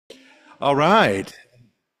All right.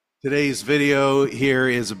 Today's video here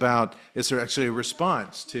is about, it's actually a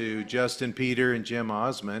response to Justin Peter and Jim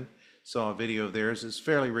Osmond. Saw a video of theirs, it's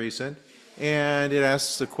fairly recent, and it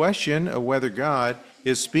asks the question of whether God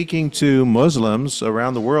is speaking to Muslims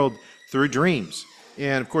around the world through dreams.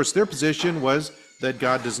 And of course, their position was that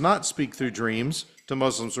God does not speak through dreams to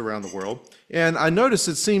Muslims around the world. And I noticed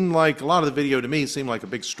it seemed like, a lot of the video to me seemed like a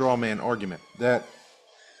big straw man argument, that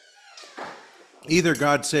either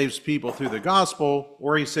God saves people through the gospel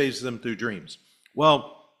or he saves them through dreams.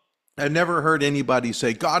 Well, I've never heard anybody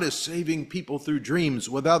say God is saving people through dreams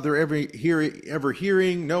without their ever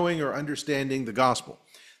hearing, knowing, or understanding the gospel.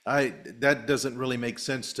 That doesn't really make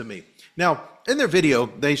sense to me. Now, in their video,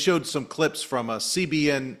 they showed some clips from a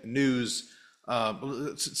CBN News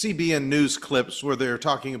clips where they're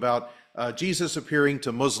talking about Jesus appearing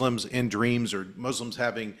to Muslims in dreams, or Muslims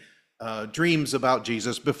having dreams about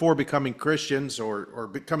Jesus before becoming Christians, or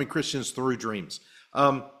becoming Christians through dreams.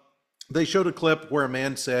 They showed a clip where a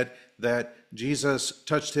man said that Jesus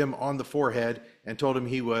touched him on the forehead and told him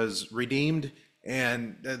he was redeemed,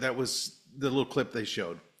 and that was the little clip they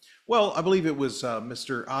showed. Well, I believe it was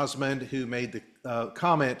Mr. Osmond who made the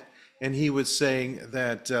comment, and he was saying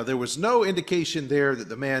that there was no indication there that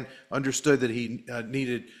the man understood that he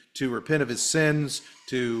needed to repent of his sins,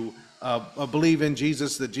 to believe in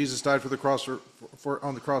Jesus, that Jesus died for the cross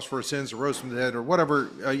on the cross for his sins, or rose from the dead, or whatever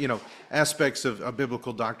aspects of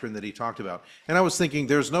biblical doctrine that he talked about. And I was thinking,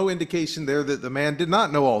 there's no indication there that the man did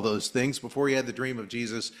not know all those things before he had the dream of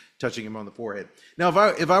Jesus touching him on the forehead. Now,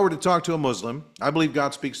 if I were to talk to a Muslim, I believe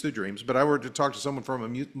God speaks through dreams, but I were to talk to someone from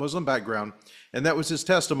a Muslim background, and that was his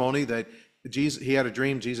testimony that he had a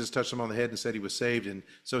dream, Jesus touched him on the head and said he was saved, and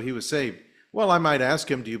so he was saved. Well, I might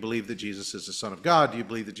ask him, do you believe that Jesus is the Son of God? Do you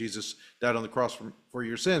believe that Jesus died on the cross for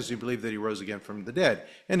your sins? Do you believe that he rose again from the dead?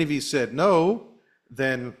 And if he said no,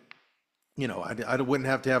 then, I wouldn't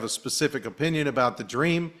have to have a specific opinion about the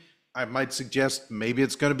dream. I might suggest maybe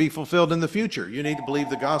it's going to be fulfilled in the future. You need to believe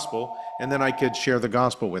the gospel, and then I could share the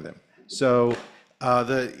gospel with him. So,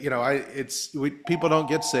 people don't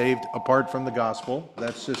get saved apart from the gospel.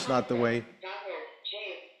 That's just not the way.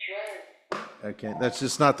 Okay, that's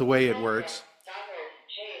just not the way it works.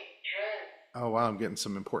 Oh wow, I'm getting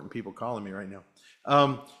some important people calling me right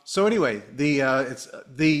now. So anyway, the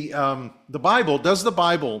Bible, does the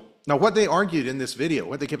Bible, now what they argued in this video,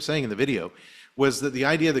 what they kept saying in the video, was that the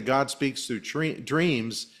idea that God speaks through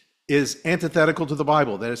dreams is antithetical to the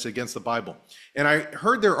Bible, that it's against the Bible. And I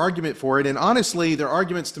heard their argument for it, and honestly, their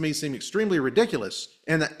arguments to me seem extremely ridiculous.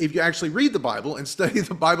 And if you actually read the Bible and study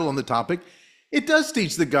the Bible on the topic, it does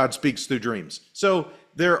teach that God speaks through dreams. So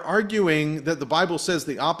they're arguing that the Bible says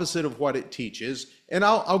the opposite of what it teaches. And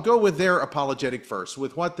I'll go with their apologetic first,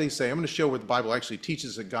 with what they say. I'm going to show where the Bible actually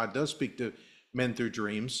teaches that God does speak to men through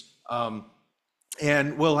dreams.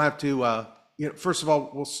 And we'll have to, first of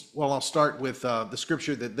all, I'll start with the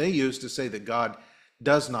scripture that they use to say that God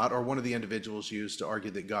does not, or one of the individuals used to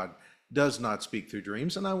argue that God does not speak through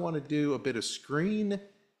dreams. And I want to do a bit of screen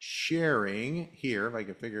sharing here, if I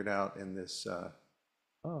can figure it out in this,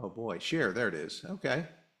 oh boy, share, there it is. Okay.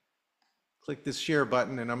 Click this share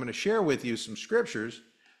button, and I'm going to share with you some scriptures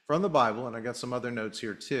from the Bible, and I got some other notes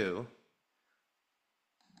here too.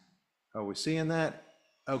 Are we seeing that?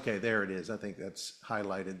 Okay, there it is. I think that's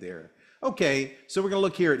highlighted there. Okay, so we're going to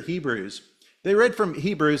look here at Hebrews. They read from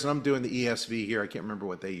Hebrews, and I'm doing the ESV here. I can't remember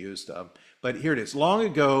what they used, but here it is. Long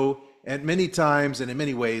ago, at many times and in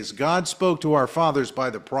many ways, God spoke to our fathers by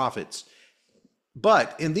the prophets.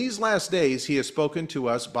 But in these last days, he has spoken to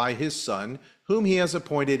us by his Son, whom he has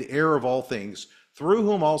appointed heir of all things, through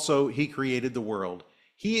whom also he created the world.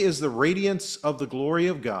 He is the radiance of the glory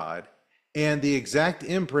of God and the exact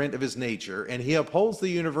imprint of his nature, and he upholds the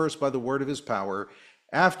universe by the word of his power.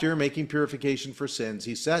 After making purification for sins,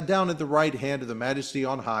 he sat down at the right hand of the Majesty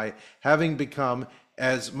on high, having become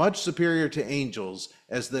as much superior to angels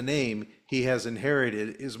as the name he has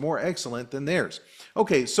inherited is more excellent than theirs.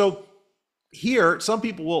 Okay, so here, some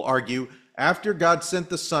people will argue, after God sent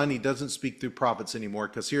the Son, he doesn't speak through prophets anymore,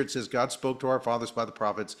 because here it says God spoke to our fathers by the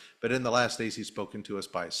prophets, but in the last days he's spoken to us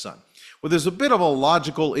by his Son. Well, there's a bit of a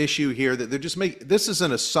logical issue here that they're just making. This is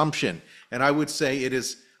an assumption, and I would say it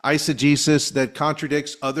is eisegesis that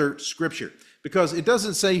contradicts other scripture, because it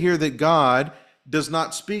doesn't say here that God does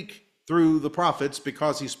not speak through the prophets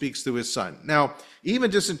because he speaks through his Son. Now,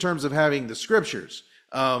 even just in terms of having the scriptures,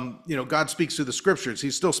 God speaks through the scriptures.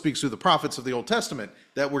 He still speaks through the prophets of the Old Testament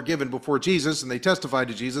that were given before Jesus, and they testified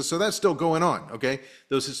to Jesus. So that's still going on, okay?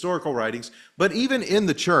 Those historical writings. But even in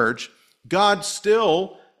the church, God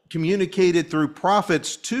still communicated through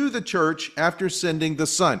prophets to the church after sending the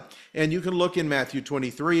Son. And you can look in Matthew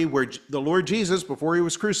 23, where the Lord Jesus, before he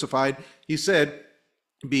was crucified, he said,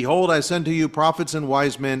 "Behold, I send to you prophets and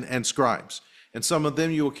wise men and scribes. And some of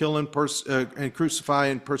them you will kill and crucify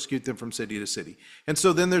and persecute them from city to city." And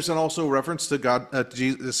so then there's also reference to God,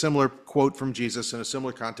 a similar quote from Jesus in a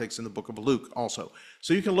similar context in the book of Luke also.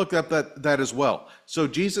 So you can look up that as well. So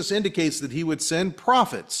Jesus indicates that he would send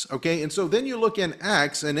prophets, okay? And so then you look in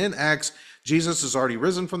Acts, and in Acts, Jesus is already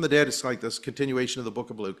risen from the dead. It's like this continuation of the book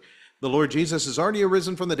of Luke. The Lord Jesus is already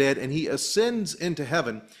arisen from the dead, and he ascends into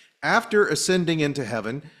heaven. After ascending into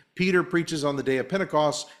heaven, Peter preaches on the day of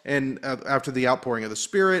Pentecost, and after the outpouring of the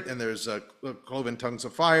Spirit, and there's cloven tongues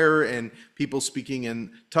of fire and people speaking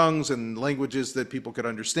in tongues and languages that people could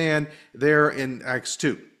understand there in Acts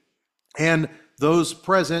 2. And those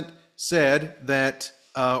present said that,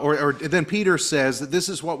 or then Peter says that this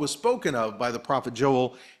is what was spoken of by the prophet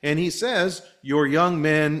Joel, and he says, "Your young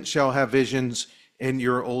men shall have visions, and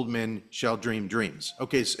your old men shall dream dreams."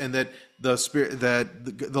 Okay, and that the Spirit,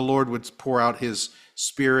 that the Lord would pour out his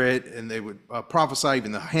Spirit, and they would prophesy,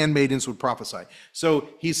 even the handmaidens would prophesy. So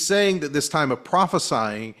he's saying that this time of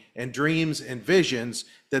prophesying and dreams and visions,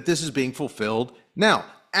 that this is being fulfilled now.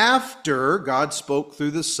 After God spoke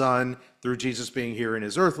through the Son, through Jesus being here in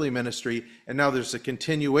his earthly ministry, and now there's a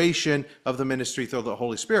continuation of the ministry through the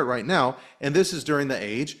Holy Spirit right now, and this is during the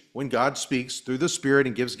age when God speaks through the Spirit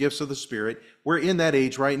and gives gifts of the Spirit. We're in that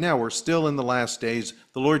age right now. We're still in the last days.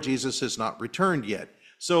 The Lord Jesus has not returned yet.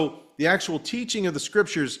 So the actual teaching of the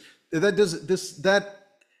Scriptures, that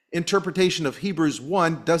interpretation of Hebrews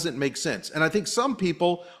 1 doesn't make sense. And I think some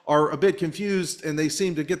people are a bit confused, and they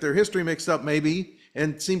seem to get their history mixed up maybe,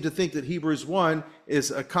 and seem to think that Hebrews 1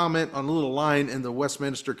 is a comment on a little line in the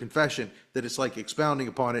Westminster Confession, that it's like expounding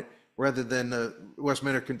upon it, rather than the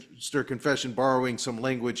Westminster Confession borrowing some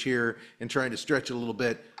language here and trying to stretch it a little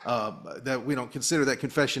bit, that we don't consider that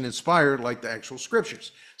confession inspired like the actual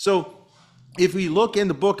Scriptures. So if we look in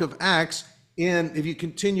the book of Acts, and if you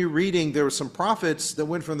continue reading, there were some prophets that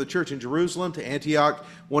went from the church in Jerusalem to Antioch.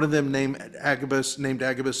 One of them named Agabus,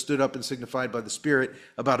 stood up and signified by the Spirit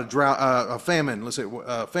about a famine, let's say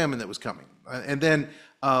a famine that was coming. And then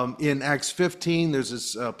in Acts 15, there's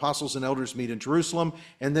this apostles and elders meet in Jerusalem,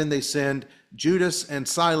 and then they send Judas and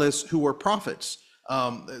Silas, who were prophets,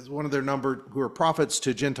 one of their number, who are prophets,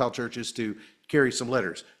 to Gentile churches to carry some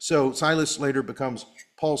letters. So Silas later becomes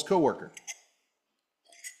Paul's co-worker.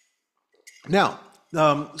 Now,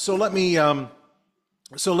 so let's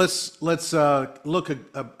look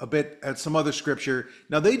a bit at some other scripture.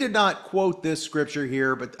 Now, they did not quote this scripture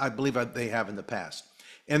here, but I believe they have in the past.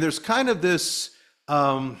 And there's kind of this,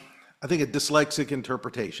 I think, a dyslexic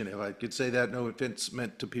interpretation, if I could say that. No offense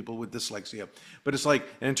meant to people with dyslexia, but it's like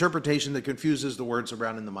an interpretation that confuses the words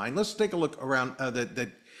around in the mind. Let's take a look around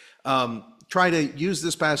try to use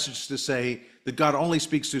this passage to say that God only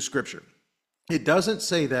speaks through scripture. It doesn't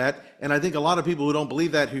say that, and I think a lot of people who don't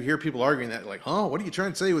believe that, who hear people arguing that, like, what are you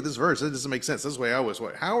trying to say with this verse? That doesn't make sense. That's the way I always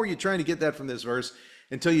was. How are you trying to get that from this verse?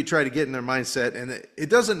 Until you try to get in their mindset, and it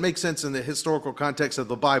doesn't make sense in the historical context of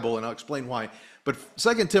the Bible, and I'll explain why. But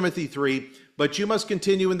 2 Timothy 3, "But you must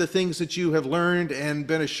continue in the things that you have learned and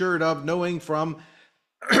been assured of, knowing from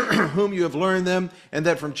whom you have learned them, and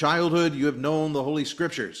that from childhood you have known the Holy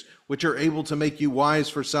Scriptures, which are able to make you wise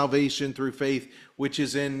for salvation through faith, which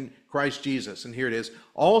is in Christ Jesus." And here it is.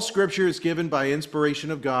 "All Scripture is given by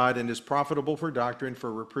inspiration of God and is profitable for doctrine,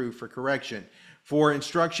 for reproof, for correction, for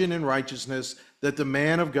instruction in righteousness, that the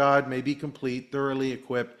man of God may be complete, thoroughly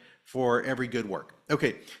equipped for every good work."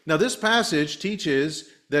 Okay, now this passage teaches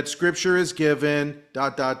that Scripture is given,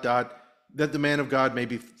 that the man of God may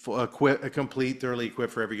be complete, thoroughly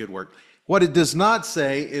equipped for every good work. What it does not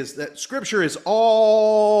say is that Scripture is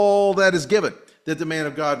all that is given, that the man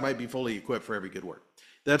of God might be fully equipped for every good work.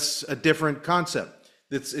 That's a different concept.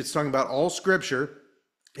 It's talking about all Scripture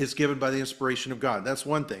is given by the inspiration of God. That's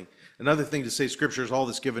one thing. Another thing to say Scripture is all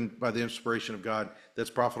that's given by the inspiration of God that's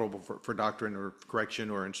profitable for doctrine or correction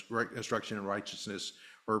or instruction in righteousness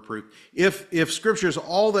or reproof. If Scripture is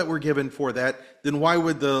all that we're given for that, then why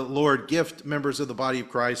would the Lord gift members of the body of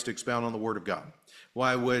Christ to expound on the Word of God?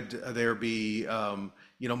 Why would there be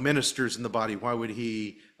ministers in the body? Why would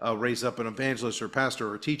he raise up an evangelist or pastor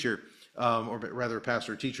or teacher, or rather a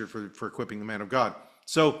pastor or teacher for equipping the man of God?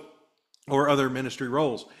 So, or other ministry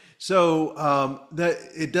roles. So that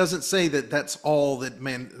it doesn't say that that's all that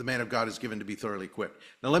the man of God is given to be thoroughly equipped.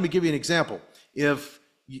 Now let me give you an example. If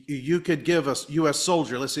you could give a U.S.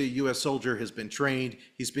 soldier, let's say a U.S. soldier has been trained,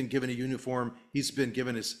 he's been given a uniform, he's been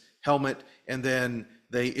given his helmet, and then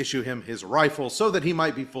they issue him his rifle so that he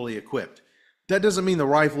might be fully equipped. that doesn't mean the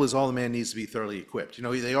rifle is all the man needs to be thoroughly equipped. You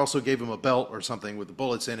know, they also gave him a belt or something with the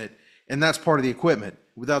bullets in it, and that's part of the equipment.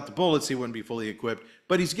 Without the bullets, he wouldn't be fully equipped,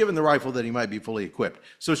 but he's given the rifle that he might be fully equipped.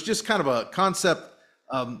 So it's just kind of a concept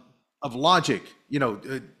of logic. You know,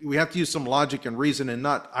 we have to use some logic and reason and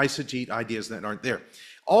not eisegete ideas that aren't there.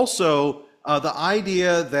 Also, the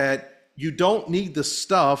idea that you don't need the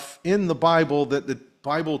stuff in the Bible that the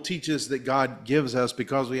Bible teaches that God gives us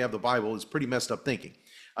because we have the Bible is pretty messed up thinking.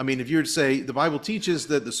 I mean, if you were to say the Bible teaches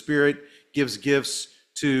that the Spirit gives gifts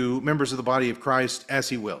to members of the body of Christ as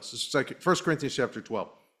he wills. This is 1 Corinthians chapter 12.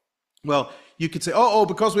 Well, you could say,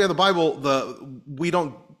 because we have the Bible,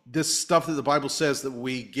 this stuff that the Bible says that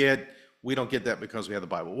we don't get that because we have the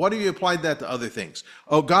Bible. What if you applied that to other things?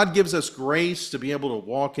 Oh, God gives us grace to be able to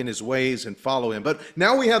walk in his ways and follow him. But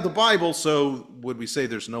now we have the Bible, so would we say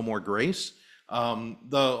there's no more grace?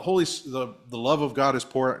 The love of God is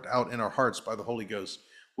poured out in our hearts by the Holy Ghost,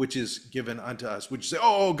 which is given unto us. Would you say,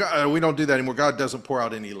 God, we don't do that anymore. God doesn't pour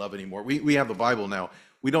out any love anymore. We have the Bible now.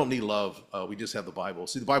 We don't need love. We just have the Bible.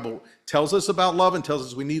 See, the Bible tells us about love and tells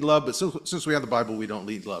us we need love, but since we have the Bible, we don't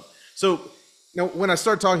need love. So, you know, when I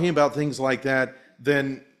start talking about things like that,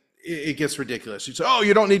 then it gets ridiculous. You say,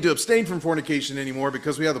 you don't need to abstain from fornication anymore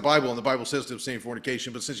because we have the Bible, and the Bible says to abstain from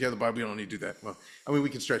fornication, but since you have the Bible, you don't need to do that. Well, I mean,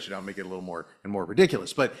 we can stretch it out and make it a little more and more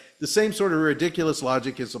ridiculous. But the same sort of ridiculous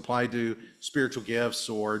logic is applied to spiritual gifts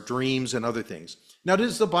or dreams and other things. Now,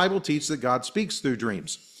 does the Bible teach that God speaks through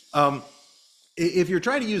dreams? If you're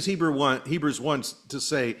trying to use Hebrews 1 to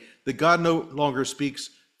say that God no longer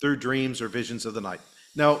speaks through dreams or visions of the night.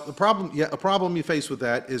 Now, a problem you face with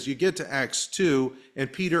that is you get to Acts 2,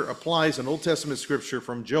 and Peter applies an Old Testament scripture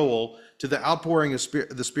from Joel to the outpouring of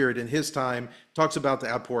the Spirit in his time, talks about the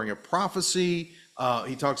outpouring of prophecy,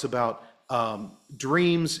 he talks about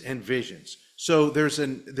dreams and visions. So this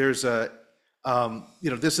is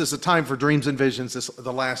a time for dreams and visions,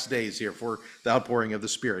 the last days here for the outpouring of the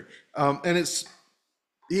Spirit. And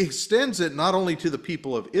he extends it not only to the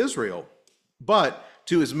people of Israel, but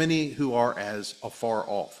to as many who are as afar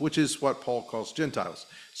off, which is what Paul calls Gentiles.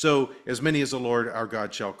 So as many as the Lord our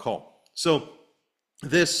God shall call. So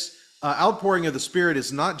this outpouring of the Spirit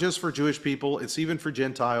is not just for Jewish people, it's even for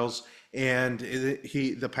Gentiles. And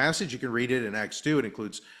the passage, you can read it in Acts 2, it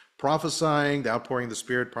includes prophesying, the outpouring of the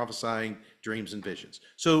Spirit, prophesying, dreams and visions.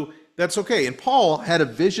 So that's okay. And Paul had a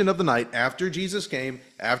vision of the night after Jesus came,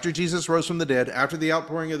 after Jesus rose from the dead, after the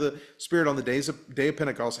outpouring of the Spirit on the day of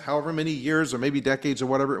Pentecost, however many years or maybe decades or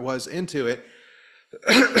whatever it was into it,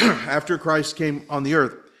 after Christ came on the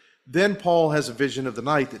earth. Then Paul has a vision of the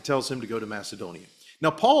night that tells him to go to Macedonia.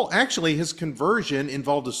 Now, Paul, actually, his conversion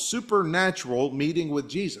involved a supernatural meeting with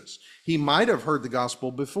Jesus. He might have heard the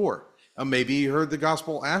gospel before. Maybe he heard the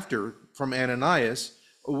gospel after from Ananias.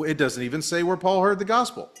 It doesn't even say where Paul heard the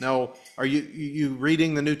gospel. Now, are you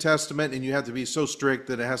reading the New Testament and you have to be so strict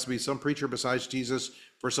that it has to be some preacher besides Jesus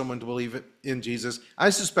for someone to believe in Jesus?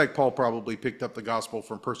 I suspect Paul probably picked up the gospel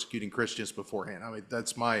from persecuting Christians beforehand. I mean,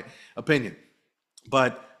 that's my opinion.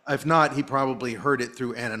 But if not, he probably heard it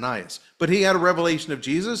through Ananias. But he had a revelation of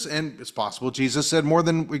Jesus, and it's possible Jesus said more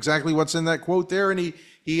than exactly what's in that quote there, and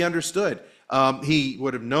he understood.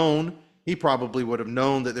 He probably would have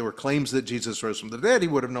known that there were claims that Jesus rose from the dead. He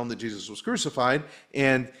would have known that Jesus was crucified.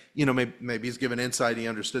 And, maybe he's given insight. He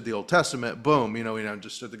understood the Old Testament. Boom, he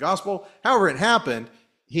understood the gospel. However it happened,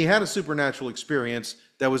 he had a supernatural experience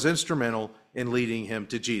that was instrumental in leading him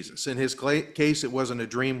to Jesus. In his case, it wasn't a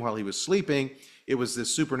dream while he was sleeping. It was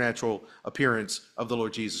this supernatural appearance of the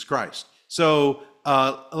Lord Jesus Christ. So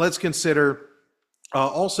let's consider,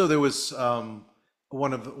 also there was...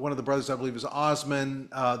 One of the brothers, I believe it was Osman,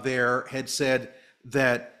 there had said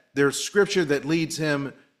that there's scripture that leads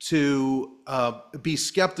him to be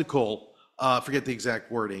skeptical, forget the exact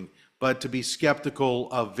wording, but to be skeptical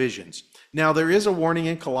of visions. Now, there is a warning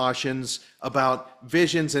in Colossians about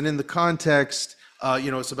visions, and in the context,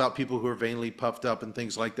 it's about people who are vainly puffed up and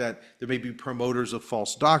things like that. There may be promoters of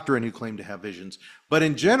false doctrine who claim to have visions. But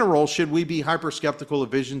in general, should we be hyper skeptical of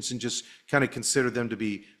visions and just kind of consider them to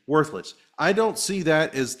be worthless? I don't see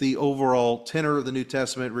that as the overall tenor of the New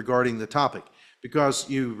Testament regarding the topic, because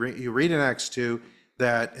you read in Acts 2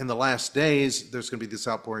 that in the last days there's going to be this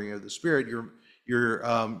outpouring of the Spirit.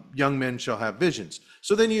 Your young men shall have visions.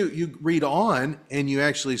 So then you read on and you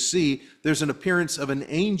actually see there's an appearance of an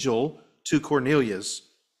angel to Cornelius,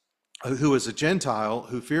 who is a Gentile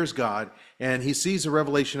who fears God, and he sees a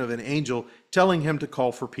revelation of an angel telling him to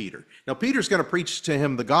call for Peter. Now, Peter's going to preach to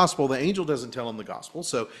him the gospel. The angel doesn't tell him the gospel.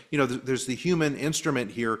 So, there's the human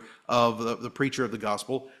instrument here of the preacher of the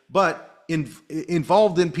gospel. But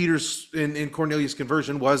involved in in Cornelius'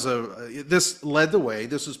 conversion was this led the way.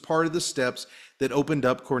 This was part of the steps that opened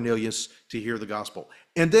up Cornelius to hear the gospel.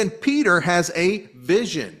 And then Peter has a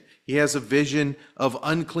vision. He has a vision of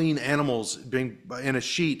unclean animals being in a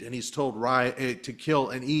sheet, and he's told to kill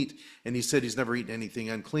and eat. And he said he's never eaten anything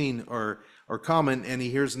unclean or common. And he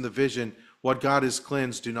hears in the vision, what God has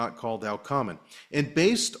cleansed, do not call thou common. And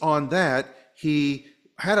based on that, he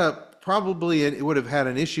had it would have had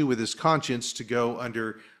an issue with his conscience to go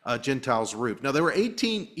under Gentiles' roof. Now, there were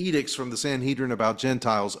 18 edicts from the Sanhedrin about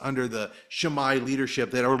Gentiles under the Shammai leadership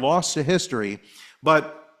that are lost to history,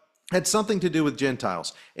 but had something to do with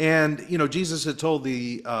Gentiles. And, Jesus had told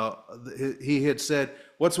he had said,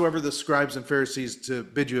 whatsoever the scribes and Pharisees to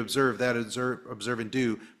bid you observe, that observe and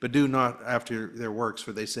do, but do not after their works,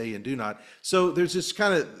 for they say and do not. So there's this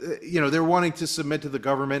kind of, they're wanting to submit to the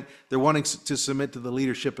government. They're wanting to submit to the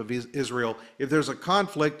leadership of Israel. If there's a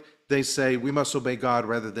conflict, they say we must obey God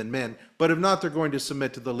rather than men. But if not, they're going to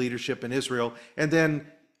submit to the leadership in Israel. And then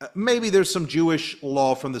maybe there's some Jewish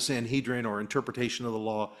law from the Sanhedrin or interpretation of the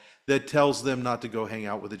law that tells them not to go hang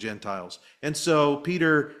out with the Gentiles. And so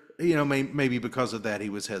Peter, maybe because of that, he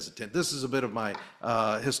was hesitant. This is a bit of my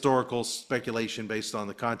historical speculation based on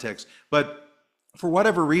the context. But for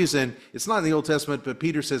whatever reason, it's not in the Old Testament, but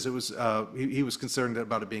Peter says it was he was concerned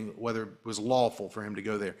about it being whether it was lawful for him to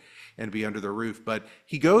go there and be under the roof. But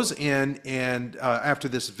he goes in, and after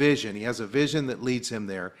this vision, he has a vision that leads him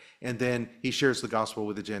there, and then he shares the gospel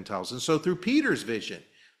with the Gentiles. And so through Peter's vision,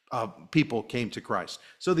 people came to Christ.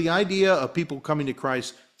 So the idea of people coming to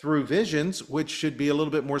Christ through visions, which should be a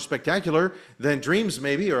little bit more spectacular than dreams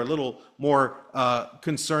maybe, or a little more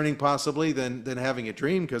concerning possibly than having a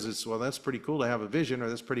dream, because that's pretty cool to have a vision, or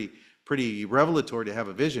that's pretty revelatory to have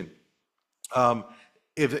a vision.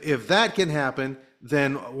 If that can happen,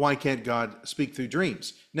 then why can't God speak through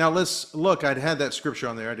dreams? Now let's look. I'd had that scripture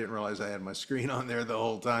on there. I didn't realize I had my screen on there the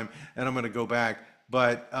whole time, and I'm going to go back.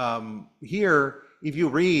 But here, if you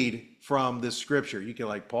read from this scripture, you can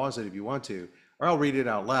pause it if you want to, or I'll read it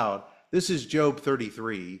out loud. This is Job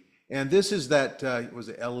 33, and this is that,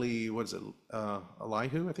 Elihu,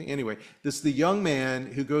 I think? Anyway, this is the young man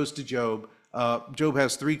who goes to Job. Job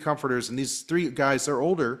has three comforters, and these three guys are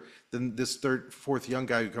older than this fourth young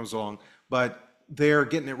guy who comes along, but they're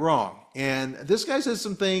getting it wrong. And this guy says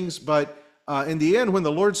some things, but in the end, when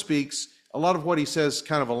the Lord speaks, a lot of what he says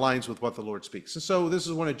kind of aligns with what the Lord speaks. And so this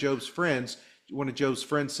is one of Job's friends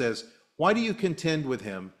says, why do you contend with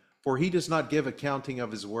him? For he does not give accounting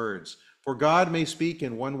of his words. For God may speak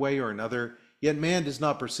in one way or another, yet man does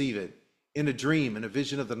not perceive it. In a dream, in a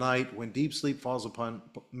vision of the night, when deep sleep falls upon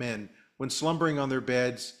men, when slumbering on their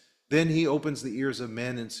beds, then he opens the ears of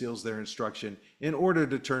men and seals their instruction, in order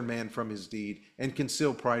to turn man from his deed and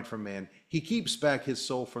conceal pride from man. He keeps back his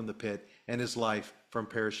soul from the pit and his life from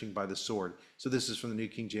perishing by the sword. So this is from the New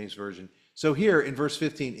King James Version. So here in verse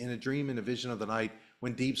 15, in a dream, in a vision of the night,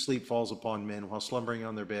 when deep sleep falls upon men while slumbering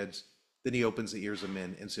on their beds, then he opens the ears of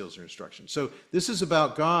men and seals their instruction. So this is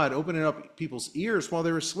about God opening up people's ears while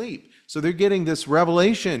they're asleep. So they're getting this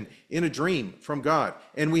revelation in a dream from God.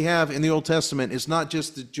 And we have in the Old Testament, it's not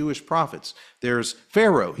just the Jewish prophets. There's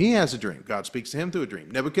Pharaoh. He has a dream. God speaks to him through a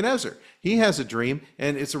dream. Nebuchadnezzar, he has a dream,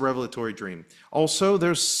 and it's a revelatory dream. Also,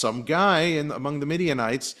 there's some guy among the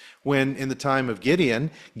Midianites when in the time of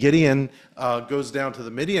Gideon goes down to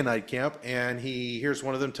the Midianite camp, and he hears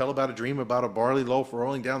one of them tell about a dream about a barley loaf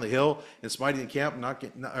rolling down the hill and smiting the camp,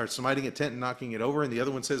 smiting a tent and knocking it over. And the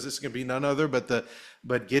other one says this can be none other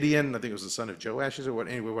but Gideon, I think it was the son of Joash, or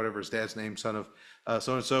whatever his dad's name, son of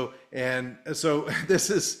so and so. And so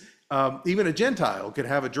this is even a Gentile could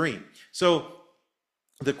have a dream. So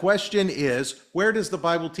the question is, where does the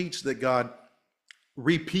Bible teach that God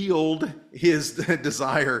repealed his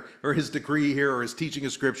desire or his decree here, or his teaching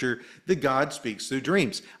of Scripture that God speaks through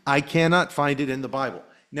dreams? I cannot find it in the Bible.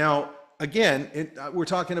 Now, again, we're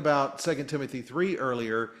talking about 2 Timothy 3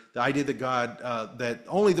 earlier, the idea that that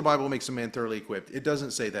only the Bible makes a man thoroughly equipped. It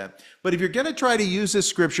doesn't say that. But if you're going to try to use this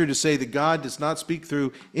scripture to say that God does not speak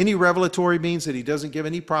through any revelatory means, that he doesn't give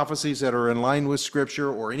any prophecies that are in line with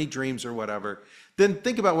Scripture or any dreams or whatever, then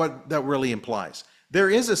think about what that really implies. There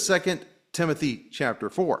is a 2 Timothy chapter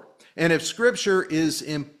 4. And if Scripture is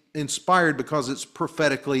inspired because it's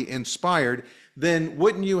prophetically inspired, then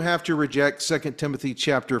wouldn't you have to reject 2 Timothy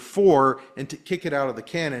chapter 4 and to kick it out of the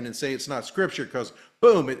canon and say it's not Scripture because,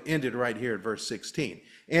 boom, it ended right here at verse 16.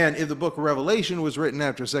 And if the book of Revelation was written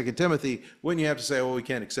after 2 Timothy, wouldn't you have to say, well, we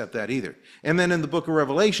can't accept that either? And then in the book of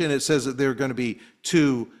Revelation, it says that there are going to be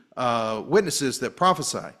two witnesses that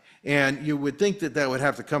prophesy. And you would think that that would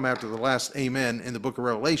have to come after the last amen in the book of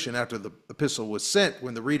Revelation, after the epistle was sent.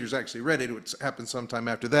 When the readers actually read it, it would happen sometime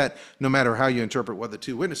after that, no matter how you interpret what the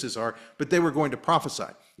two witnesses are. But they were going to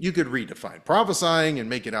prophesy. You could redefine prophesying and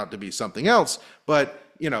make it out to be something else, but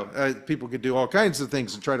people could do all kinds of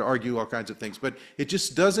things and try to argue all kinds of things. But it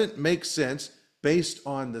just doesn't make sense based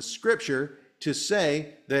on the scripture to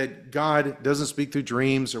say that God doesn't speak through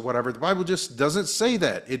dreams or whatever. The Bible just doesn't say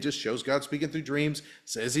that. It just shows God speaking through dreams,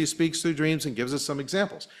 says he speaks through dreams, and gives us some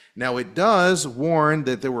examples. Now, it does warn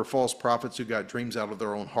that there were false prophets who got dreams out of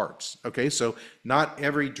their own hearts. Okay, so not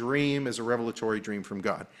every dream is a revelatory dream from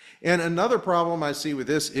God. And another problem I see with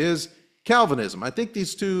this is Calvinism. I think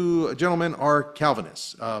these two gentlemen are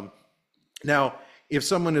Calvinists. Now, if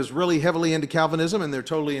someone is really heavily into Calvinism and they're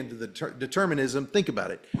totally into the determinism, think about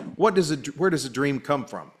it. Where does a dream come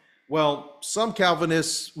from? Well, some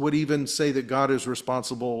Calvinists would even say that God is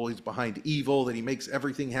responsible, he's behind evil, that he makes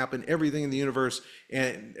everything happen, everything in the universe,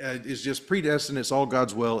 and is just predestined, it's all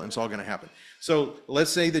God's will, and it's all going to happen. So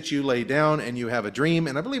let's say that you lay down and you have a dream,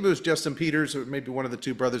 and I believe it was Justin Peters, or maybe one of the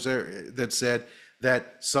two brothers there, that said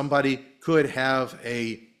that somebody could have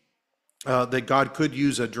that God could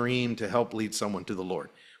use a dream to help lead someone to the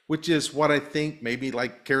Lord, which is what I think maybe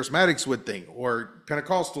like charismatics would think, or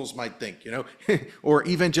Pentecostals might think, or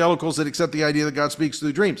evangelicals that accept the idea that God speaks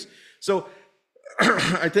through dreams. So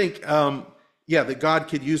I think, that God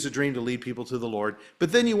could use a dream to lead people to the Lord.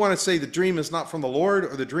 But then you want to say the dream is not from the Lord,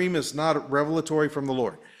 or the dream is not revelatory from the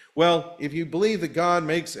Lord. Well, if you believe that God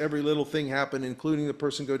makes every little thing happen, including the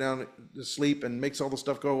person go down to sleep and makes all the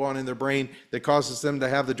stuff go on in their brain that causes them to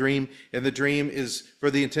have the dream, and the dream is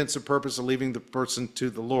for the intensive purpose of leading the person to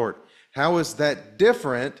the Lord, how is that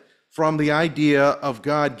different from the idea of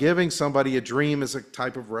God giving somebody a dream as a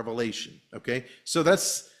type of revelation? Okay, so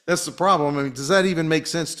that's the problem. I mean, does that even make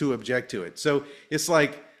sense to object to it? So it's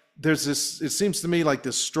like there's this, it seems to me like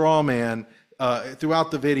this straw man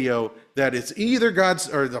throughout the video, that it's either God's,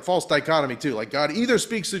 or the false dichotomy too, like God either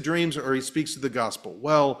speaks to dreams or he speaks to the gospel.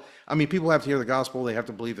 Well, I mean, people have to hear the gospel, they have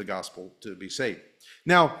to believe the gospel to be saved.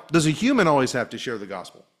 Now, does a human always have to share the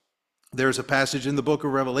gospel? There's a passage in the book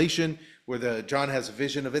of Revelation where John has a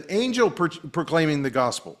vision of an angel proclaiming the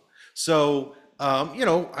gospel. So,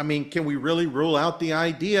 can we really rule out the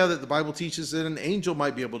idea that the Bible teaches that an angel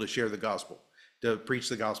might be able to share the gospel, to preach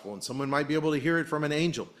the gospel, and someone might be able to hear it from an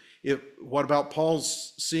angel? What about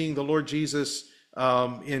Paul's seeing the Lord Jesus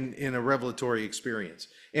in a revelatory experience?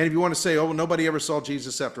 And if you want to say, oh, nobody ever saw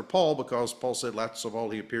Jesus after Paul, because Paul said, last of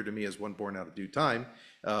all, he appeared to me as one born out of due time.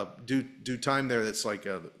 Due time there, that's like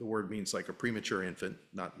the word means like a premature infant,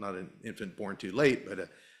 not an infant born too late, but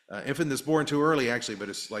an infant that's born too early, actually, but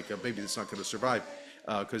it's like a baby that's not going to survive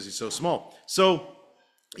because he's so small. So,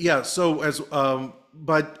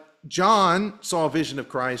 but John saw a vision of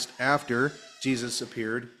Christ after Jesus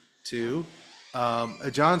appeared to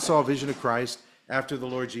John saw a vision of Christ after the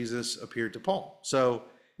Lord Jesus appeared to Paul. So,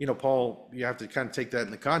 Paul, you have to kind of take that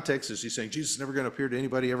in the context. Is he saying Jesus is never going to appear to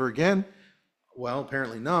anybody ever again? Well,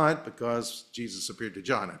 apparently not, because Jesus appeared to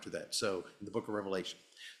John after that. So, in the book of Revelation.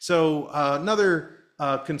 So, another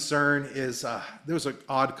concern is there was an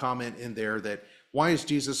odd comment in there that why is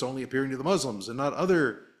Jesus only appearing to the Muslims and not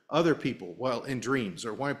other people? Well, in dreams,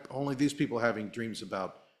 or why only these people having dreams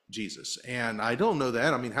about Jesus? And I don't know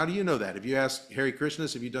that. I mean, how do you know that? Have you asked Hare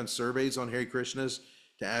Krishnas? Have you done surveys on Hare Krishnas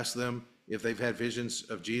to ask them if they've had visions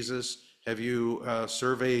of Jesus? Have you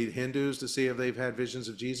surveyed Hindus to see if they've had visions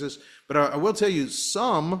of Jesus? But I will tell you,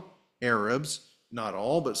 some Arabs, not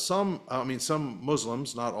all, but some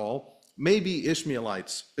Muslims, not all, maybe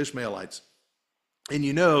Ishmaelites.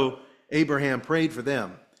 And Abraham prayed for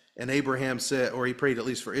them. And Abraham said, or he prayed at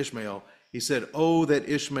least for Ishmael, he said, oh, that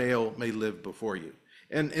Ishmael may live before you.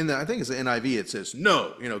 And I think it's the NIV, it says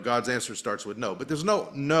no. God's answer starts with no, but there's no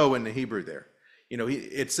in the Hebrew there.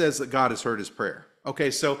 It says that God has heard his prayer.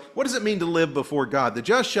 Okay, so what does it mean to live before God? The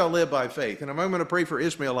just shall live by faith. And if I'm going to pray for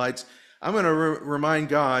Ishmaelites, I'm going to remind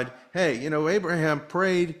God, hey, Abraham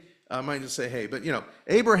prayed, I might just say, hey, but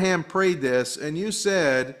Abraham prayed this, and you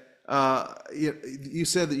said that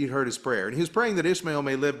you'd heard his prayer. And he was praying that Ishmael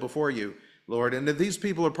may live before you, Lord. And if these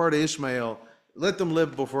people are part of Ishmael, let them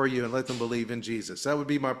live before you and let them believe in Jesus. That would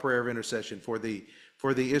be my prayer of intercession for the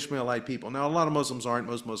Ishmaelite people. Now, a lot of Muslims aren't.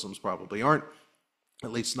 Most Muslims probably aren't,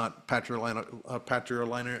 at least not patrilinear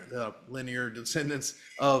descendants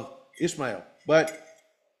of Ishmael. But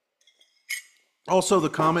also the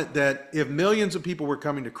comment that if millions of people were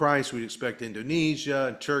coming to Christ, we'd expect Indonesia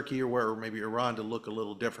and Turkey or wherever, maybe Iran, to look a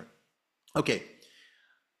little different. Okay.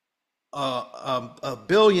 A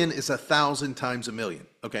billion is 1,000 times a million.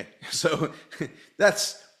 Okay, so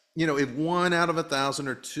that's if 1 out of 1,000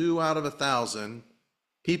 or 2 out of 1,000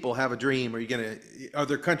 people have a dream, are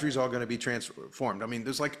their countries all going to be transformed? I mean,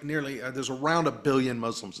 there's like there's around 1 billion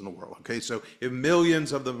Muslims in the world. Okay, so if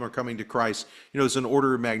millions of them are coming to Christ, it's an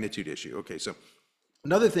order of magnitude issue. Okay, so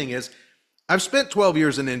another thing is, I've spent 12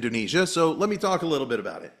 years in Indonesia, so let me talk a little bit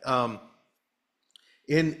about it.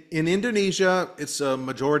 In Indonesia, it's a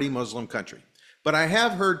majority Muslim country, but I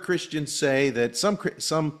have heard Christians say that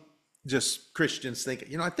some just Christians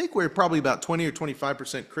think, I think we're probably about 20 or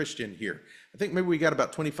 25% Christian here. I think maybe we got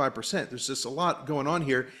about 25%. There's just a lot going on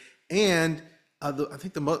here, and I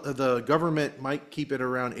think the government might keep it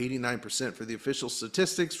around 89% for the official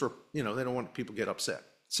statistics. They don't want people to get upset.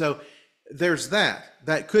 So there's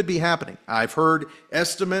that could be happening. I've heard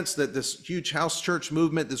estimates that this huge house church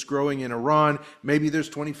movement that's growing in Iran, maybe there's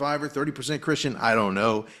 25 or 30% Christian. I don't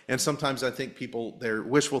know. And sometimes I think they're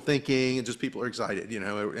wishful thinking and just people are excited,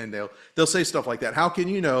 and they'll say stuff like that. How can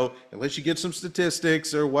you know unless you get some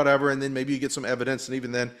statistics or whatever, and then maybe you get some evidence, and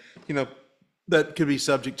even then, that could be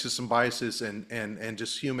subject to some biases and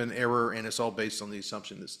just human error, and it's all based on the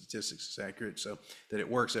assumption that statistics is accurate, so that it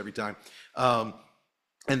works every time.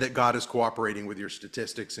 And that God is cooperating with your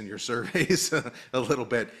statistics and your surveys a little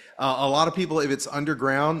bit. A lot of people, if it's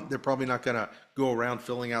underground, they're probably not going to go around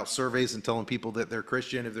filling out surveys and telling people that they're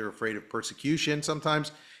Christian if they're afraid of persecution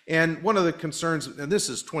sometimes. And one of the concerns, and this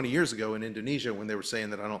is 20 years ago in Indonesia, when they were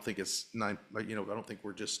saying that I don't think it's I don't think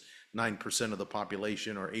we're just 9% of the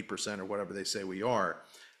population or 8% or whatever they say we are.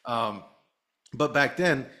 But back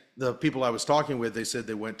then, the people I was talking with, they said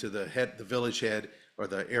they went to the village head, or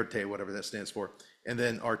the RT, whatever that stands for, and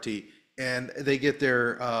then RT, and they get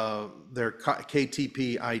their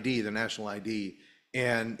KTP ID, the national ID,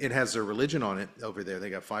 and it has their religion on it over there. They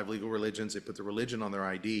got 5 legal religions. They put the religion on their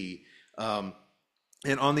ID, and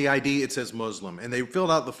on the ID it says Muslim, and they filled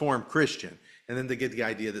out the form Christian, and then they get the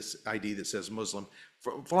ID that says Muslim.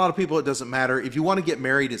 For a lot of people, it doesn't matter. If you want to get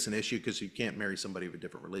married, it's an issue because you can't marry somebody of a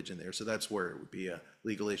different religion there, so that's where it would be a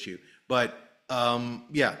legal issue. But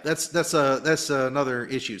yeah, that's another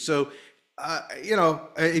issue. So,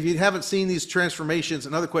 if you haven't seen these transformations,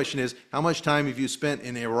 another question is, how much time have you spent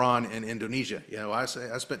in Iran and Indonesia? I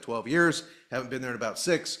spent 12 years, haven't been there in about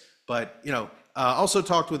 6, but, also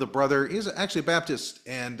talked with a brother. He's actually a Baptist,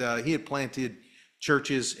 and he had planted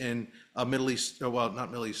churches in Middle East,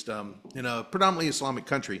 not Middle East, in a predominantly Islamic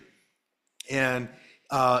country. And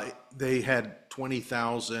they had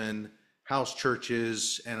 20,000 house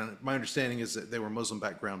churches, and my understanding is that they were Muslim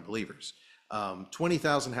background believers.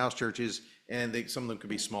 20,000 house churches, and some of them could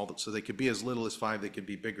be small, so they could be as little as 5, they could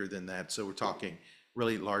be bigger than that. So we're talking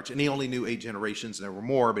really large. And he only knew 8 generations, and there were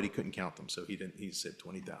more, but he couldn't count them, so he said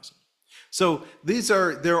 20,000. So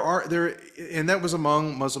and that was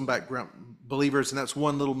among Muslim background believers, and that's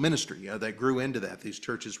one little ministry that grew into that. These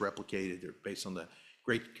churches replicated, they're based on the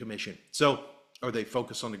Great Commission. Or they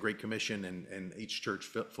focus on the Great Commission, and each church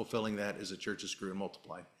fulfilling that as the churches grew and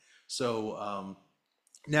multiplied. So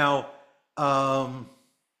now,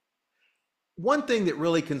 one thing that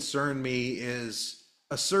really concerned me is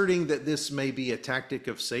asserting that this may be a tactic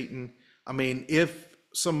of Satan. I mean, if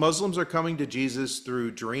some Muslims are coming to Jesus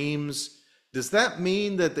through dreams, does that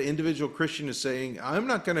mean that the individual Christian is saying, I'm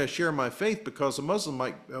not going to share my faith because a Muslim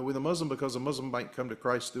might come to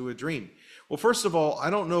Christ through a dream? Well, first of all, I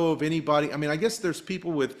don't know of anybody. I mean, I guess there's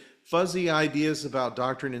people with fuzzy ideas about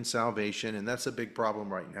doctrine and salvation, and that's a big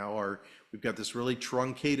problem right now. We've got this really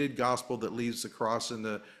truncated gospel that leaves the cross and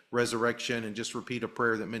the resurrection and just repeat a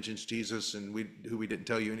prayer that mentions Jesus and who we didn't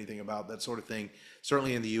tell you anything about, that sort of thing.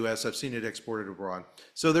 Certainly in the U.S., I've seen it exported abroad.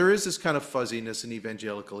 So there is this kind of fuzziness and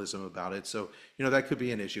evangelicalism about it. So, that could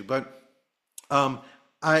be an issue. But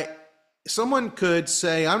someone could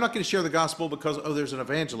say, I'm not going to share the gospel because, there's an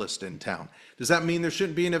evangelist in town. Does that mean there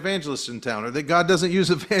shouldn't be an evangelist in town, or that God doesn't use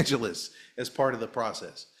evangelists as part of the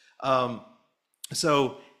process?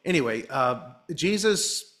 So anyway,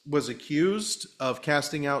 Jesus was accused of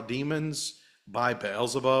casting out demons by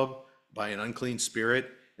Beelzebub, by an unclean spirit.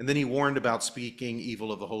 And then he warned about speaking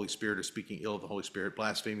evil of the Holy Spirit, or speaking ill of the Holy Spirit,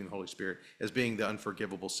 blaspheming the Holy Spirit, as being the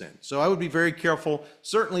unforgivable sin. So I would be very careful.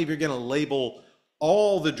 Certainly, if you're going to label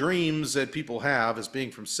all the dreams that people have as being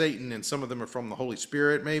from Satan, and some of them are from the Holy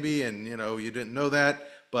Spirit maybe, and you didn't know that,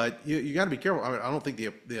 but you got to be careful. I don't think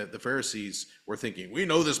the Pharisees were thinking, we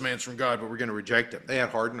know this man's from God, but we're going to reject him. They had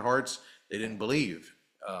hardened hearts. They didn't believe.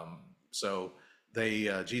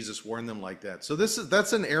 Jesus warned them like that. So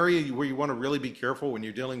that's an area where you want to really be careful when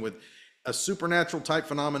you're dealing with a supernatural type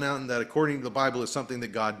phenomenon that according to the Bible is something that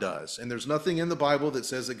God does. And there's nothing in the Bible that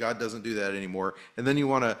says that God doesn't do that anymore. And then you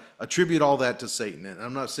want to attribute all that to Satan. And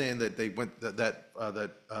I'm not saying that they went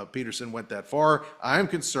that Peterson went that far. I am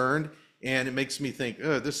concerned, and it makes me think,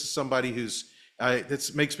 this is somebody who's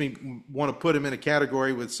this makes me want to put him in a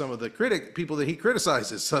category with some of the people that he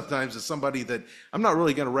criticizes sometimes as somebody that I'm not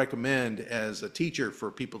really going to recommend as a teacher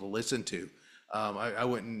for people to listen to. I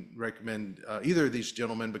wouldn't recommend either of these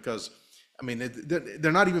gentlemen because, I mean,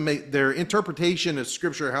 they're not even their interpretation of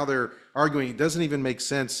Scripture, how they're arguing, doesn't even make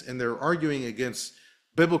sense, and they're arguing against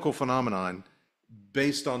biblical phenomenon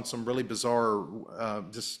based on some really bizarre,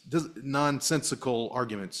 just nonsensical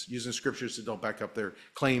arguments using Scriptures that don't back up their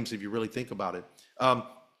claims if you really think about it.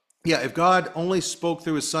 Yeah, if God only spoke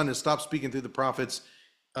through His Son and stopped speaking through the prophets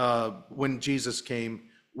when Jesus came,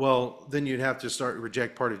 well, then you'd have to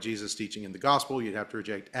reject part of Jesus' teaching in the gospel. You'd have to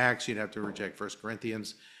reject Acts. You'd have to reject 1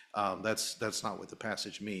 Corinthians. That's not what the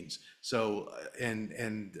passage means. So, and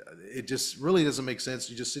it just really doesn't make sense.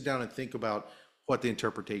 You just sit down and think about what the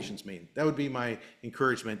interpretations mean. That would be my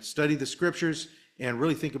encouragement. Study the Scriptures and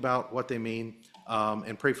really think about what they mean,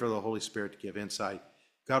 and pray for the Holy Spirit to give insight.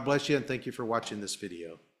 God bless you, and thank you for watching this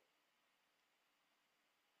video.